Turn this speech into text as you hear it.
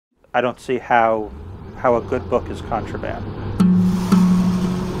I don't see how a good book is contraband.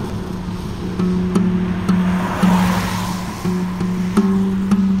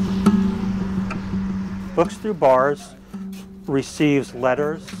 Books Through Bars receives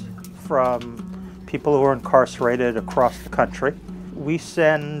letters from people who are incarcerated across the country. We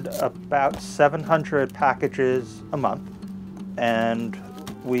send about 700 packages a month, and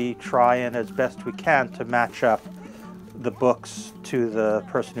we try and as best we can to match up the books to the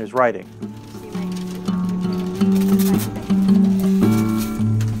person who's writing.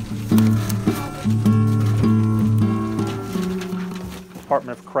 The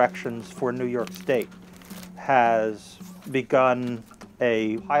Department of Corrections for New York State has begun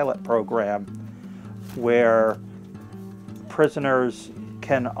a pilot program where prisoners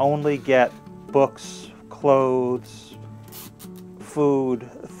can only get books, clothes, food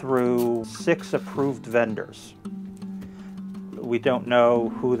through 6 approved vendors. We don't know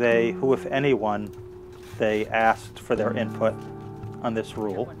who, if anyone, they asked for their input on this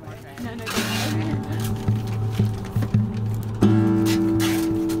rule.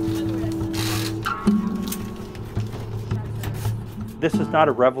 This is not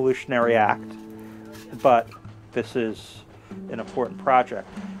a revolutionary act, but this is an important project,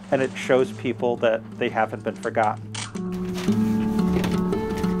 and it shows people that they haven't been forgotten.